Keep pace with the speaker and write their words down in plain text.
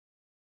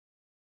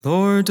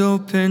Lord,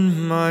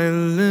 open my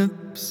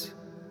lips,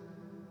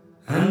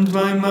 and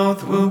my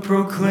mouth will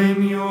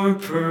proclaim your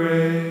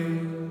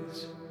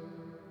praise.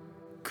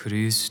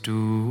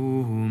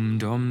 Christum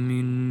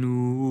Dominum,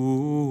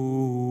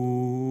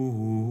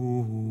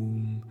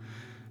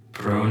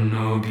 pro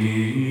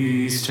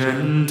nobis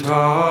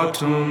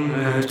tentatum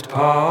et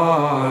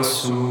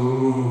passum,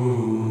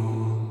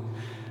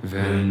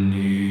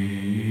 venite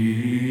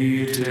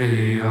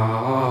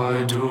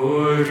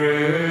adoremus.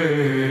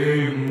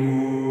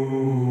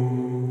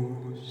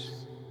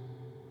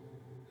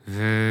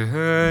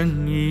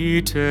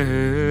 Venite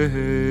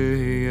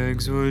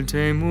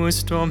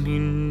exultemus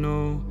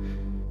Domino,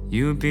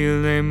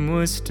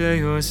 jubilemus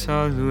Deo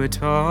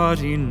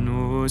salutari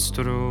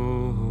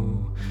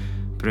nostro,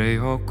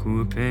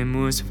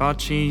 preoccupemus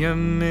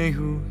faciem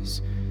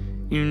meus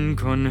in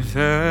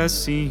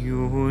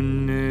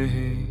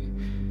confessione,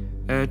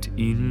 et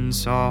in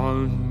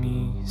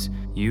psalmis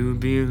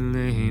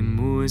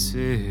jubilemus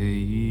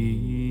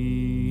ei.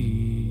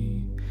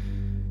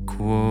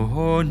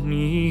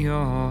 Quoniam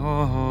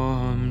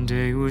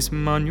Deus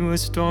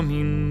magnus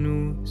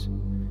Dominus,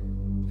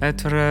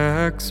 et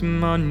rex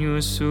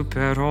magnus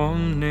super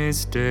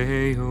omnes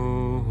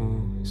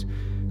Deos,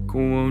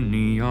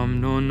 quoniam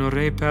non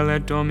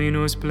repellet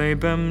Dominus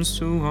plebem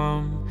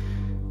suam,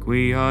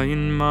 quia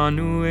in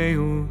manu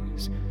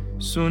eius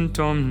sunt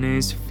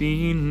omnes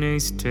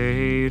fines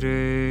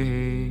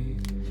terrae,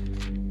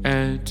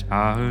 et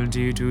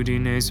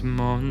altitudines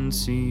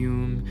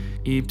monsium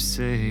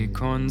ipse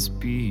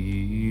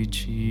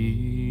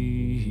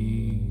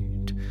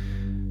conspicit.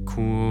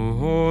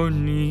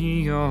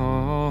 Quoniam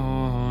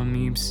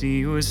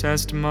ipsius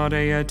est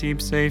mare et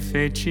ipse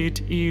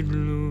fecit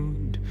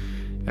illud,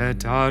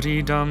 et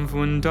aridam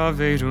funda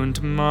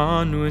verunt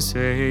manus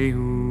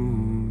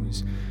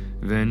eius,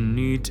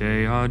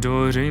 venite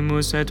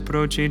adoremus et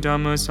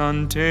procidamus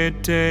ante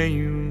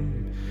Deum,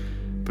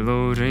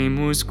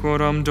 ploremus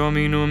coram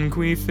Dominum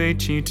qui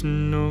fecit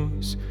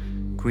nos,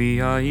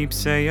 quia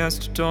ipse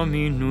est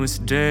Dominus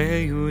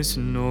Deus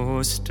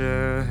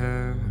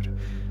noster,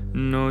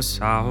 nos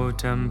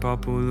autem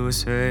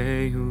populus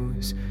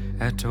eius,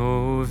 et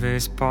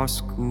oves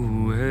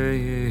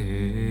Pascuae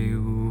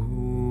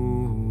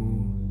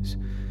eius.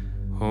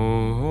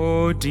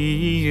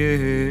 Hodie,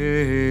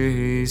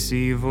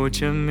 si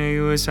vocem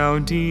eius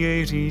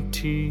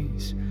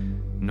audieritis,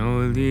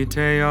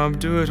 nolite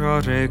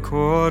abdurare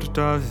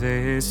corda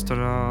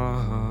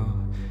vestra,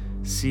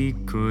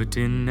 sicut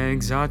in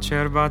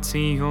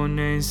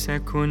exacerbationes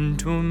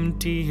secundum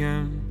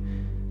diem,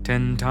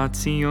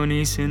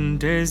 tentationis in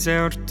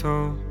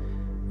deserto,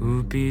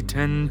 ubi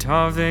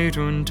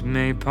tentaverunt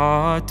me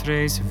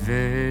patres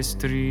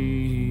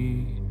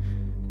vestri,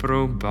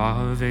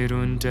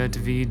 probaverunt et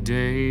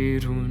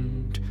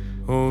viderunt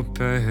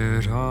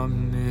opera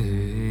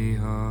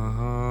mea.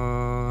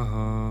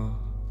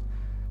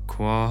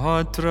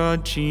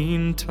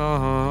 Quadraginta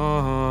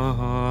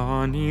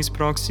annis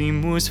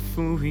proximus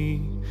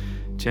fui,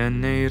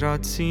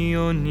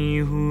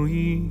 generationi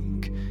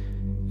huic,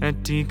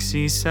 et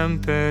dixi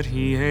semper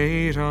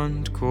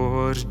hierant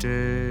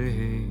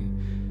corde,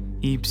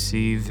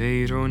 ipsi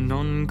vero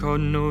non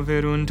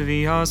connoverunt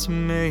vias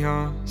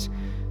meas,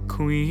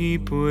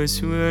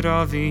 quibus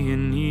uravi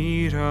in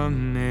ira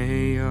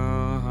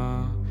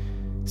mea,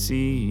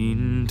 si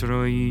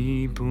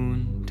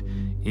introibunt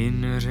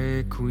in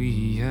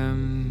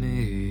requiem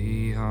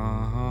meam.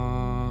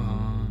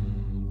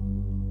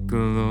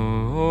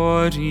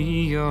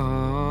 Gloria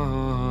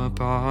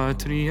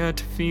Patri et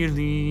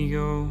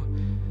Filio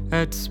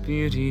et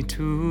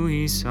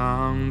Spiritui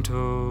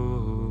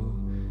Sancto,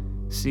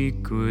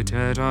 sicut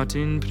erat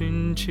in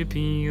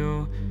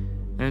principio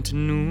et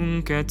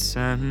nunc et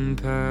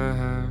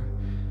semper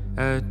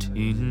et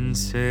in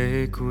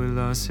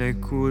saecula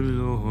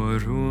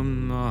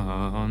saeculorum.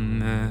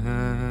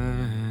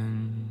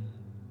 Amen.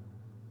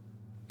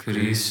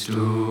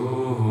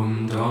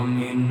 Christum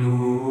Dominum,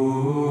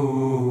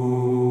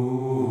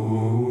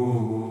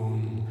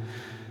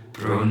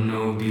 pro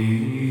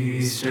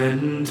nobis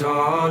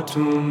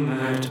tentatum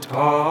et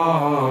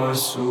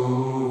passum,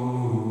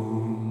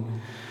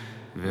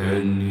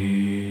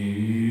 venite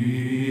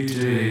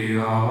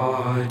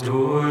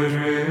adoremus.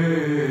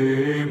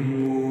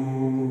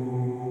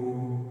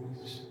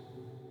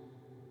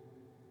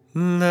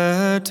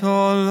 Let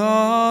all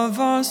of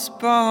us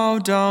bow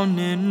down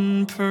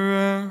in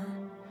prayer.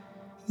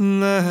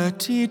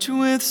 Let each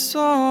with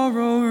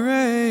sorrow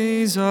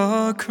raise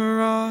a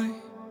cry,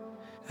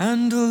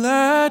 and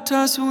let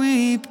us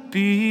weep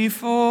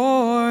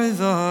before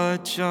the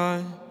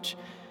Judge,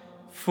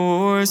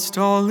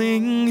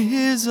 forestalling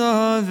his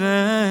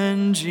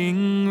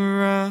avenging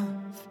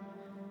wrath.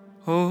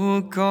 O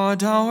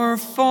God, our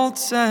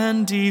faults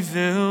and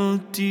evil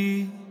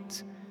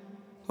deeds,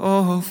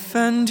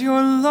 offend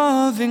your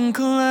loving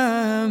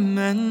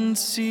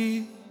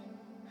clemency.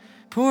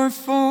 Pour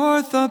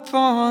forth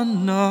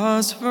upon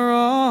us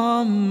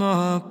from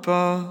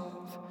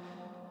above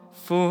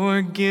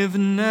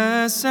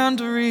forgiveness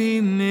and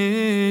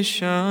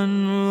remission,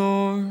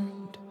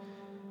 Lord.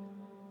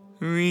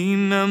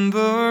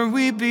 Remember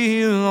we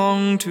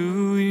belong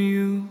to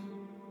you,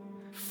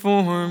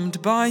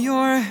 formed by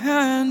your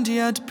hand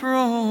yet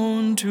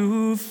prone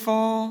to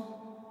fall.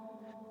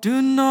 Do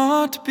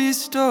not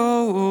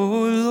bestow,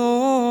 O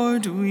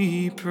Lord,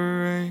 we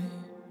pray,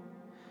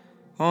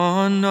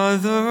 on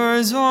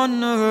others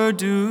honor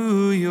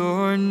due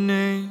your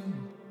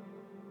name.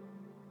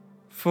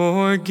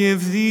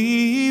 Forgive the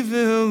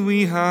evil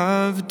we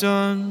have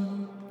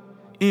done,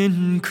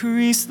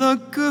 increase the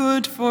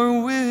good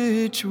for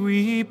which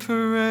we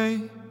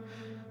pray,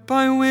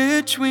 by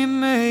which we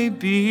may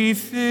be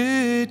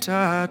fit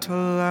at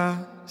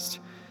last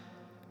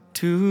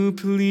to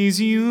please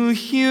you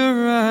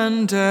here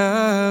and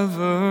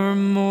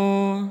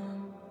evermore.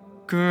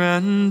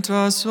 Grant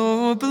us,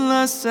 O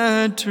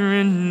blessed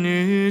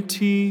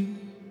Trinity,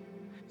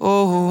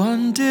 O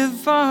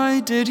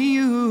undivided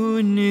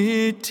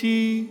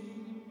unity,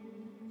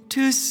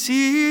 to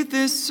see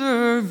this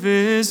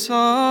service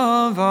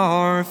of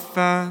our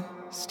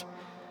fast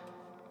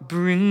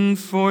bring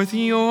forth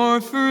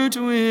your fruit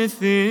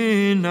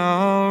within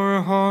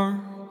our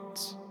hearts.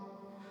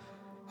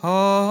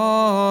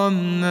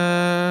 Amen.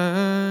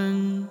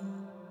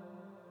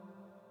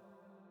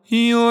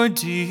 Your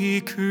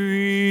decrees,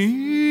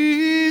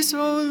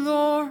 O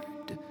Lord,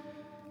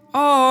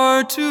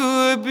 are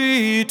to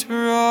be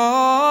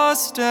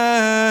trusted.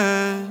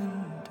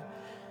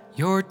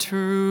 Your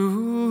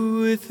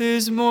truth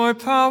is more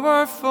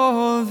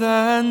powerful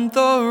than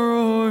the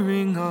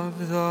roaring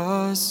of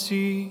the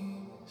seas.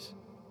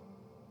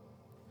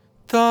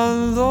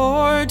 The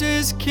Lord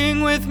is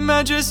King with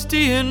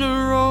majesty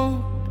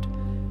enrobed.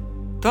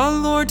 The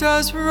Lord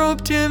has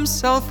robed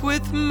himself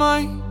with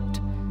might.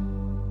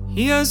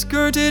 He has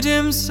girded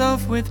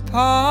himself with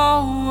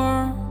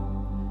power.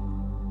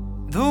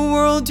 The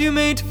world you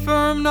made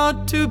firm,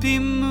 not to be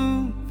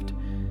moved.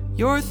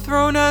 Your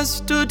throne has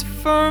stood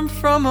firm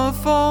from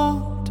of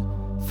old.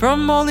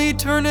 From all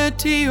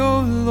eternity,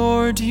 O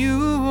Lord,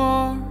 you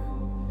are.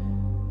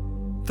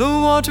 The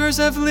waters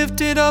have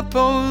lifted up,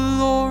 O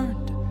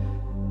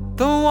Lord.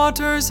 The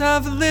waters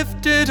have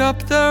lifted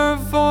up their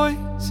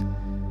voice.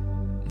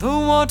 The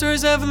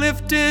waters have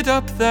lifted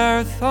up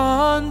their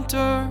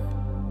thunder.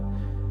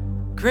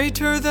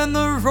 Greater than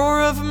the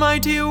roar of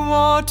mighty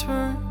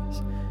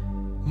waters,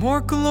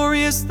 more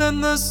glorious than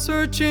the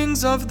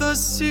searchings of the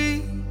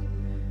sea.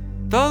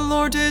 The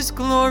Lord is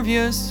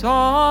glorious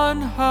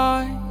on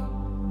high.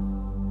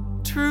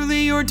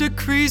 Truly your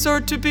decrees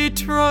are to be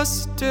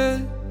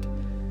trusted.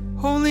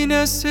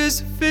 Holiness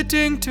is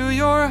fitting to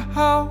your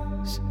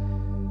house,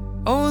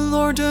 O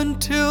Lord,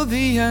 until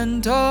the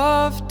end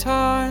of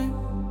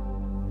time.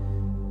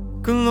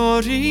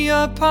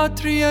 Gloria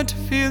Patri et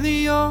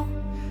Filio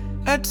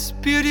et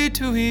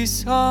Spiritui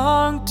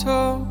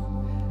Sancto,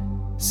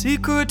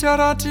 sicut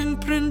erat in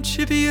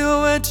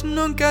principio et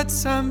nunc et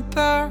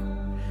semper,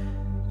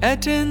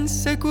 et in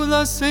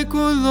saecula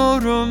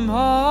saeculorum.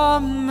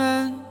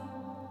 Amen.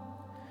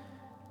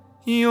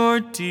 Your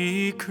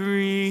decrees,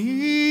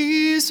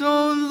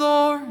 O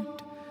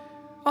Lord,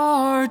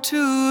 are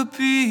to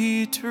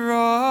be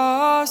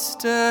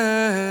trusted.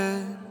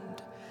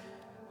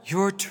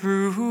 Your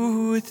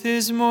truth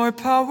is more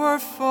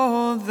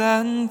powerful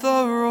than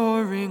the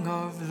roaring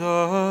of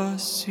the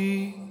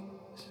seas.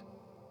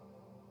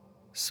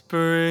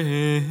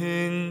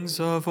 Springs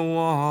of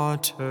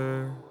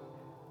water,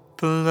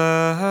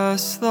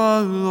 bless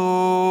the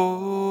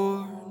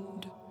Lord.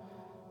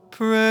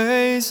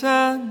 Praise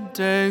and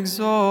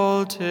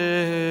exalt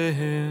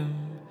him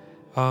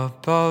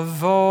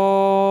above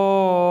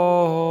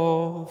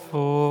all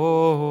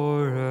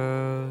forever.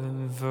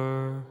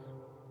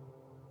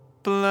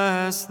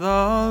 Bless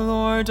the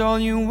Lord, all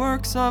you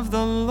works of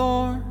the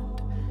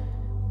Lord.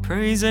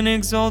 Praise and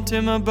exalt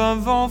him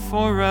above all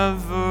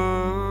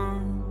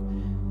forever.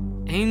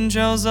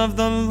 Angels of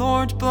the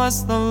Lord,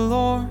 bless the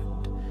Lord.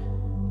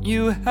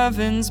 You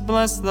heavens,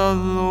 bless the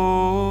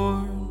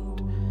Lord.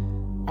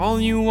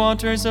 All you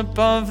waters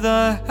above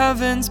the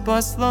heavens,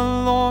 bless the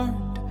Lord.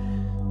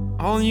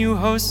 All you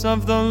hosts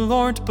of the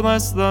Lord,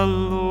 bless the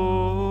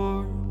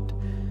Lord.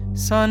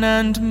 Sun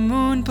and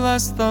moon,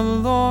 bless the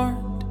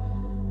Lord.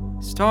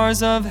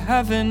 Stars of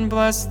heaven,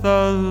 bless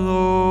the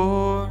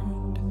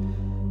Lord.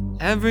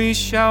 Every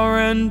shower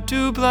and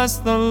dew, bless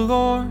the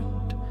Lord.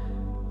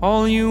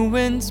 All you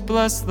winds,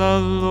 bless the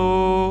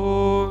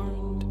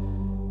Lord.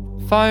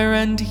 Fire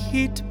and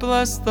heat,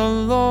 bless the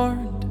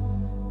Lord.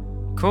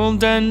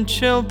 Cold and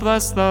chill,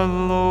 bless the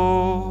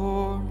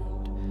Lord.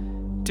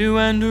 Dew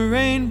and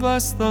rain,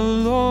 bless the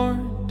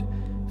Lord.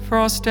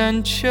 Frost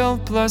and chill,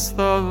 bless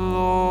the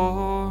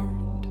Lord.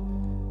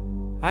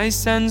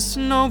 Ice and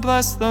snow,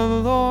 bless the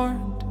Lord.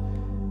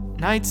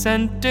 Nights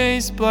and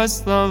days, bless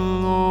the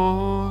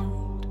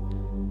Lord.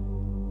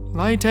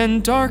 Light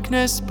and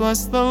darkness,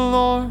 bless the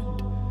Lord.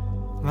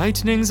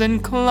 Lightnings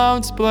and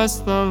clouds, bless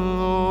the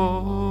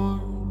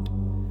Lord.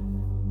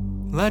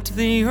 Let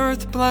the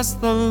earth bless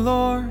the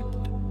Lord.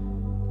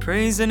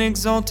 Praise and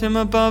exalt him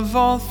above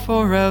all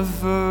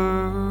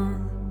forever.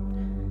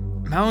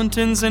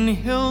 Mountains and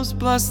hills,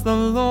 bless the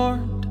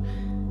Lord.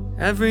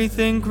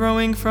 Everything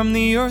growing from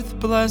the earth,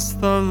 bless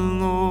the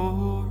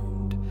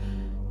Lord.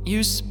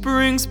 You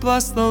springs,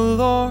 bless the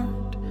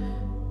Lord.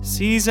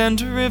 Seas and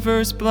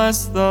rivers,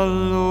 bless the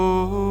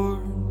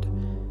Lord.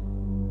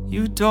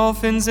 You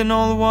dolphins and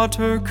all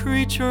water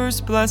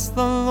creatures, bless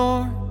the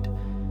Lord.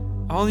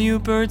 All you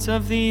birds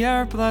of the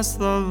air, bless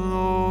the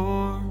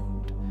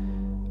Lord.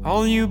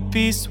 All you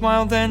beasts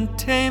wild and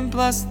tame,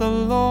 bless the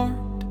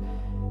Lord.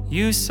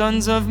 You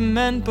sons of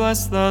men,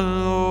 bless the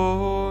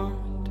Lord.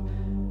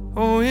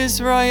 O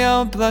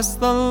Israel, bless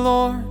the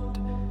Lord.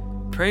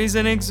 Praise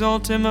and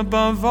exalt him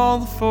above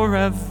all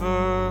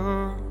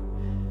forever.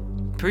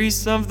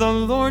 Priests of the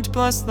Lord,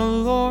 bless the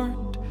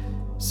Lord.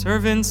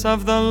 Servants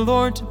of the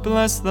Lord,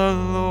 bless the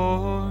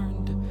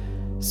Lord.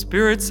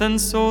 Spirits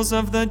and souls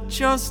of the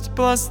just,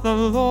 bless the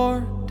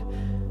Lord.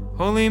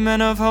 Holy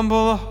men of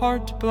humble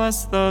heart,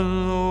 bless the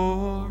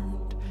Lord.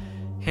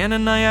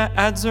 Hananiah,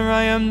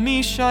 Azariah,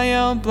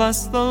 Mishael,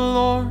 bless the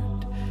Lord.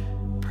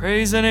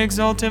 Praise and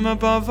exalt him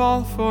above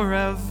all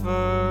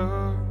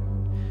forever.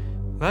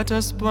 Let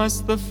us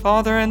bless the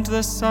Father and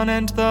the Son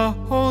and the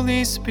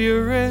Holy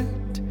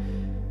Spirit.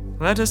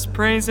 Let us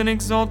praise and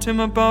exalt him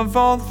above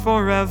all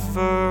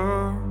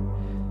forever.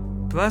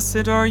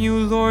 Blessed are you,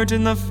 Lord,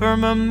 in the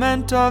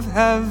firmament of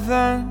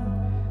heaven,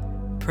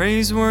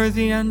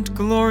 praiseworthy and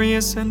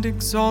glorious and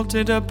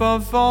exalted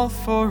above all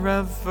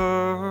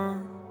forever.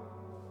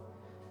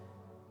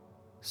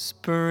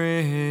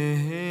 Springs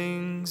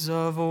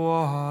of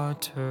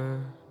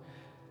water,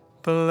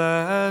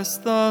 bless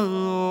the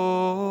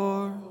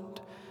Lord.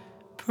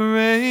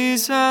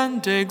 Praise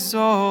and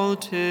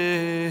exalt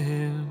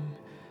him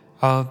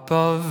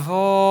above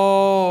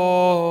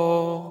all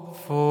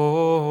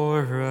forever.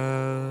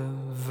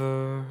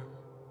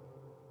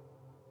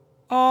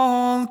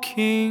 All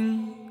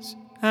kings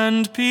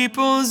and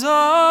peoples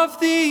of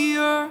the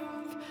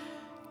earth,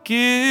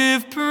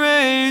 give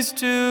praise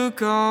to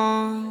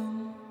God.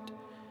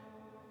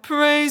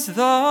 Praise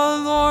the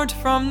Lord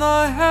from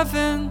the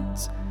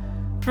heavens,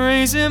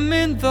 praise him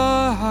in the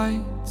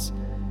heights,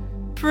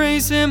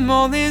 praise him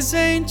all his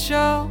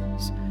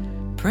angels,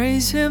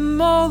 praise him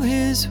all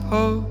his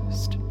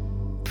host,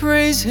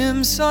 praise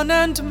him sun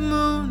and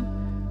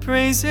moon,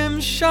 praise him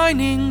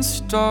shining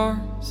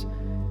stars,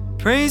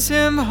 praise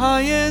him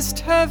highest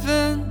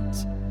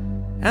heavens,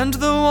 and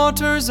the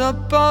waters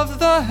above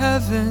the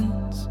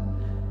heavens.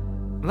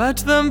 Let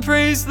them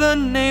praise the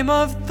name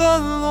of the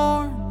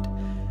Lord.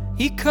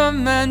 He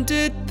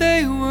commanded,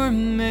 they were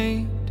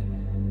made.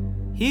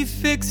 He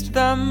fixed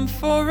them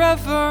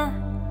forever,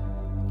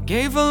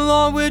 gave a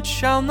law which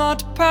shall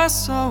not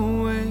pass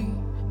away.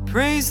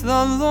 Praise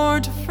the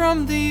Lord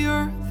from the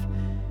earth,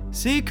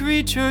 sea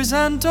creatures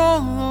and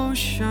all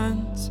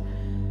oceans,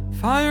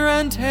 fire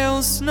and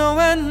hail, snow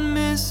and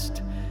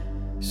mist,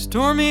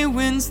 stormy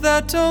winds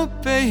that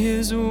obey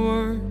his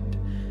word,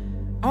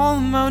 all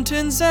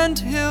mountains and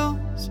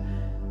hills,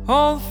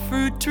 all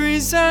fruit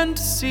trees and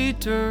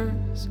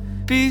cedars,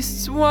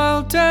 beasts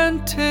wild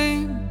and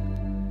tame,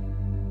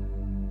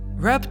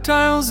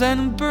 reptiles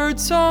and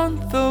birds on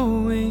the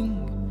wing,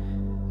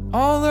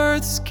 all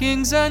earth's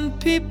kings and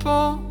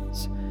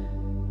peoples,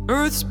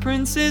 earth's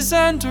princes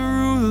and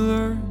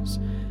rulers,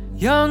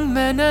 young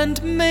men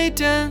and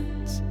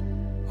maidens,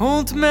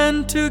 old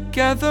men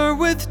together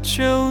with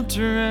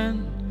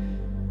children.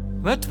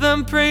 Let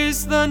them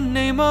praise the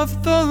name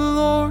of the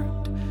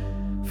Lord,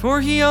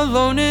 for he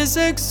alone is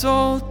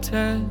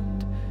exalted.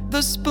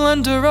 The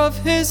splendor of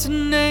his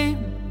name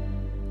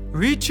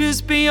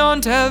reaches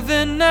beyond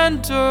heaven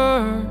and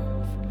earth.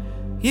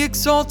 He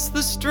exalts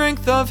the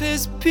strength of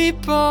his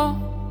people.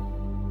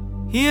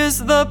 He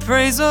is the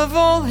praise of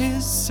all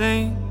his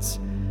saints,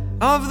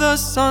 of the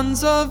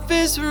sons of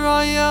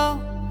Israel,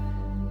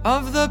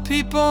 of the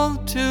people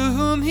to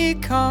whom he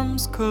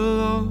comes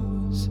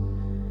close.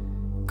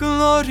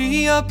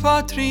 Gloria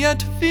Patri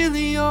et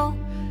Filio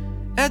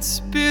et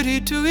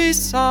Spiritui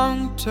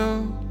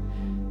Sancto,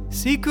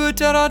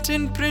 sicut erat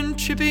in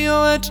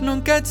principio et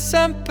nunc et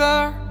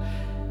semper,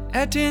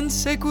 et in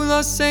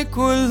saecula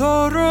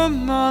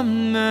saeculorum.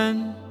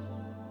 Amen.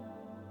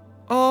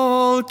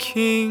 All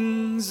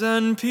kings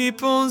and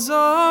peoples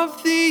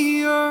of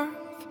the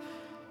earth,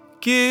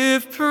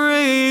 give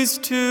praise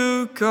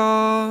to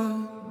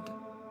God.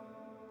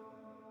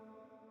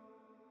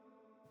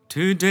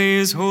 Today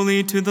is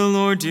holy to the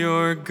Lord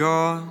your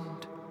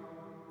God.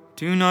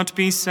 Do not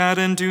be sad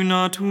and do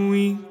not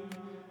weep,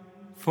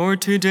 for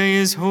today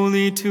is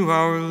holy to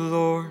our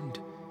Lord.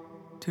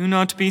 Do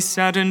not be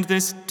saddened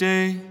this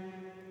day,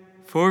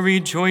 for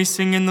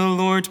rejoicing in the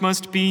Lord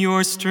must be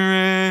your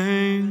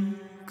strength.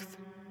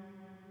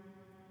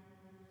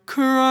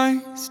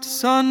 Christ,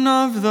 Son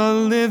of the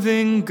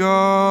living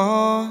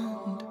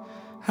God,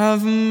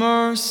 have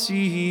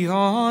mercy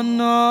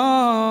on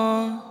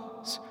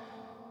us.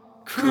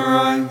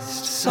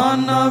 Christ,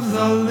 Son of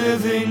the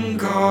living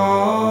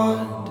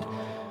God,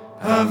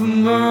 have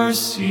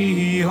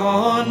mercy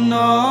on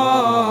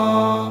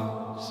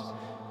us.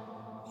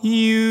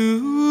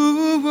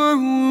 You were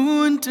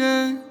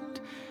wounded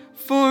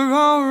for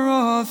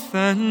our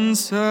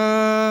offenses,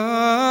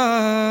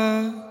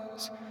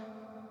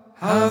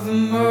 have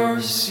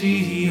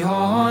mercy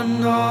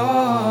on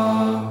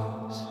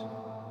us.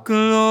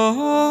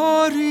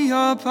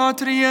 Gloria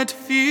Patri et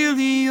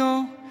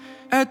Filio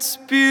et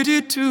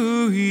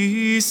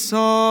Spiritui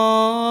Sancto.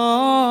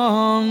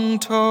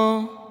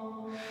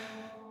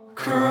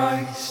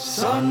 Christ,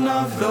 Son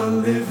of the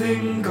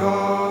living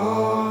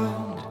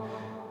God,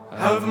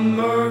 have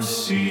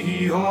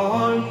mercy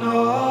on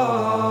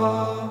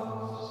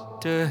us.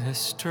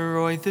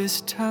 Destroy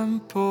this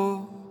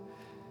temple,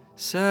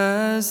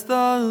 says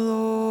the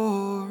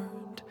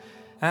Lord,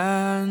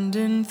 and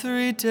in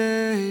 3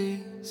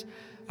 days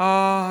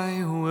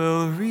I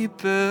will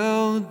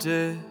rebuild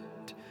it.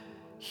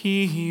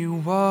 He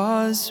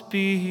was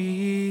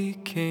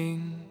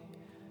speaking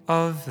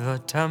of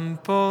the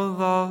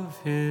temple of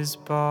his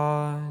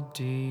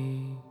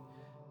body.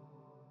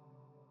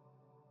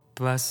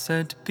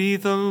 Blessed be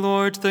the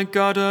Lord, the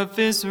God of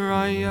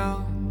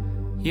Israel.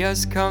 He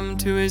has come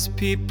to his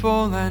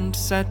people and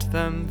set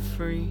them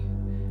free.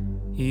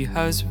 He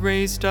has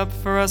raised up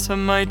for us a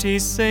mighty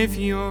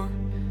Savior,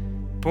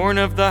 born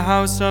of the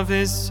house of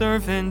his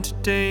servant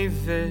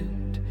David.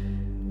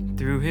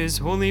 Through his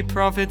holy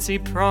prophets he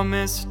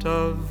promised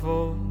of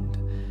old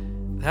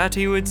that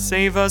he would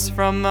save us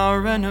from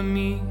our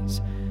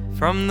enemies,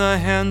 from the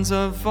hands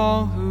of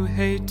all who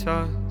hate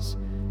us.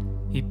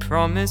 He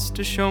promised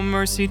to show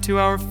mercy to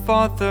our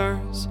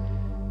fathers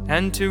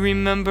and to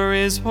remember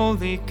his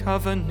holy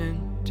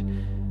covenant.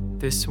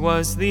 This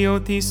was the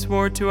oath he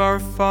swore to our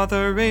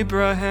father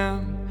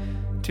Abraham,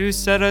 to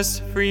set us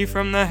free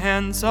from the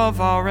hands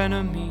of our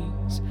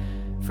enemies,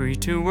 free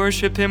to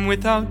worship him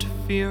without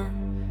fear,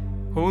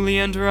 holy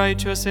and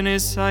righteous in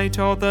his sight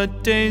all the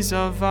days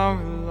of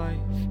our life.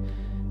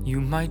 You,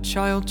 my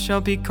child,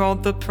 shall be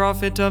called the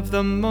prophet of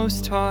the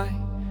Most High,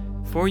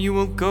 for you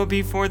will go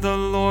before the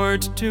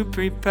Lord to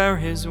prepare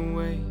his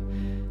way,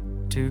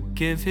 to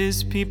give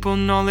his people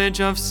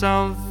knowledge of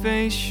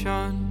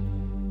salvation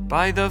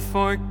by the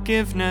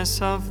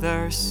forgiveness of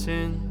their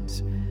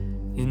sins.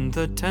 In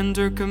the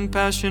tender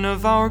compassion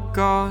of our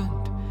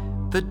God,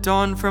 the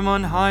dawn from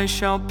on high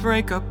shall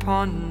break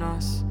upon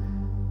us,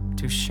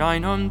 to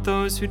shine on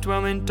those who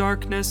dwell in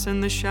darkness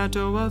and the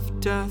shadow of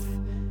death,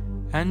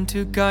 and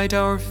to guide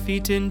our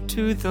feet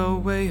into the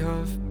way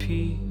of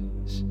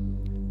peace.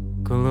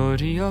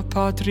 Gloria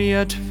Patri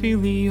et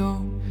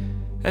Filio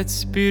et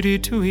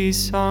Spiritui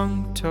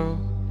Sancto,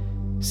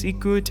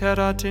 sicut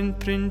erat in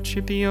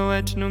principio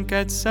et nunc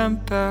et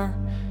semper,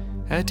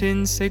 et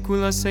in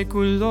saecula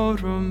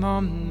saeculorum.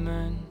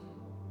 Amen.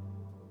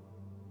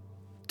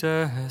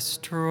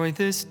 Destroy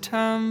this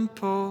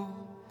temple,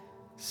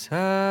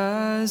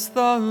 says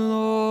the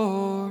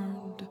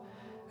Lord,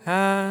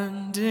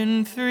 and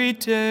in 3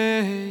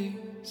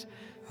 days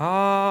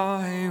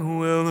I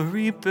will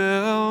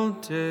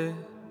rebuild it.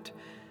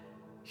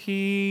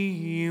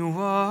 He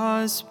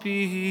was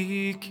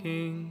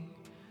speaking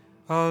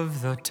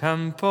of the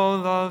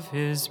temple of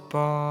his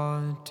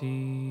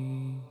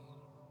body.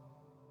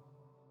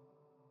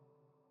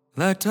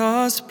 Let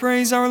us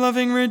praise our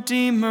loving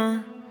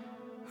Redeemer,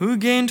 who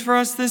gained for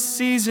us this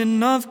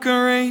season of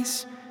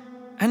grace,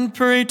 and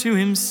pray to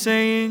him,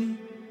 saying,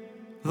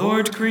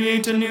 Lord,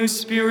 create a new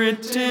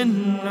spirit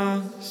in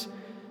us.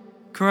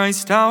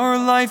 Christ, our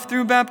life,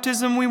 through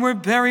baptism we were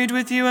buried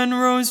with you and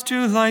rose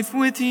to life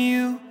with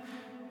you.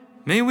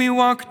 May we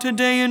walk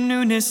today in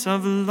newness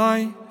of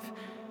life.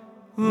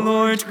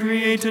 Lord,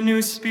 create a new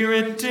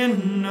spirit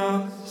in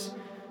us.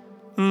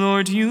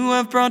 Lord, you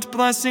have brought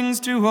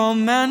blessings to all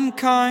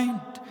mankind.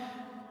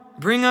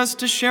 Bring us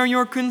to share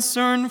your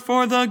concern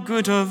for the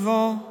good of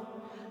all.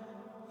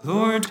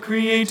 Lord,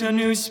 create a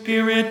new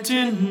spirit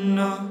in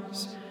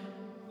us.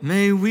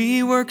 May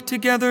we work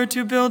together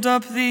to build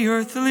up the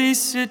earthly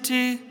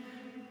city,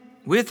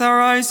 with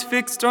our eyes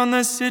fixed on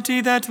the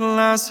city that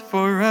lasts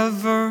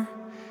forever.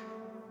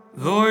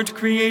 Lord,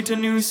 create a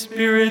new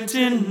spirit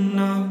in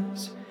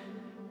us.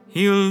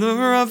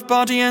 Healer of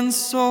body and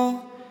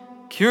soul,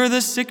 cure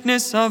the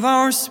sickness of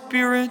our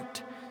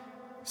spirit,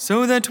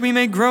 so that we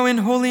may grow in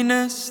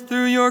holiness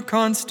through your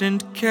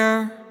constant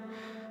care.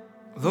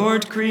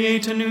 Lord,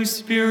 create a new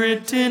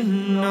spirit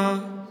in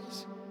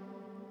us.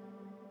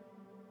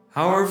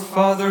 Our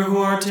Father who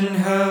art in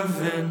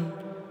heaven,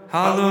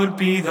 hallowed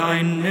be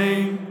thy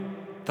name.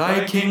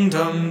 Thy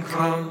kingdom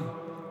come,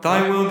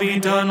 thy will be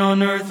done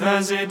on earth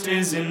as it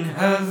is in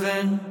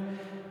heaven.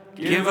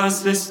 Give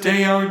us this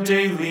day our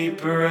daily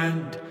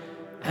bread,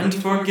 and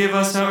forgive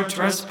us our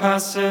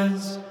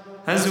trespasses,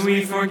 as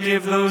we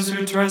forgive those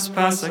who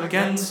trespass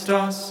against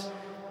us.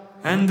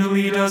 And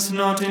lead us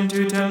not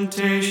into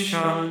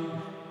temptation,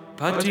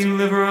 but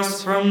deliver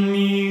us from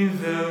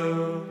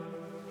evil.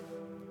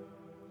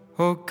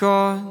 O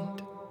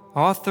God,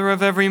 author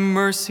of every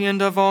mercy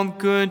and of all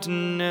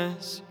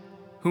goodness,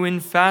 who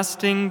in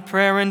fasting,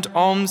 prayer, and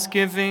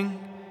almsgiving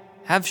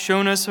have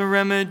shown us a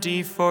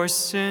remedy for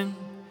sin,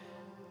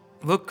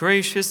 look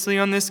graciously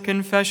on this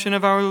confession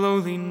of our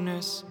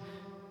lowliness,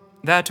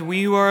 that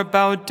we who are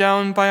bowed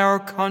down by our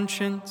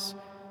conscience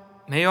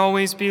may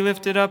always be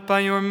lifted up by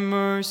your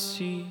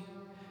mercy.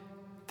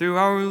 through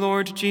our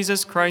Lord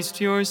Jesus Christ,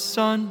 your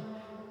Son,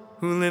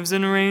 who lives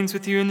and reigns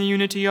with you in the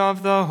unity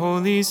of the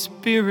Holy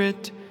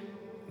Spirit,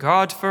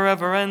 God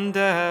forever and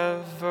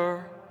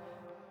ever.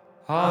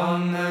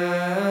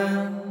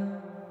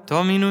 Amen.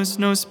 Dominus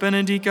nos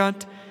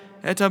benedicat,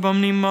 et ab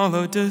omni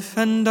malo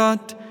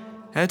defendat,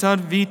 et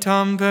ad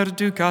vitam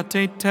perducat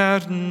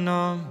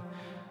aeternam.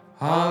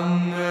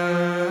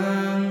 Amen.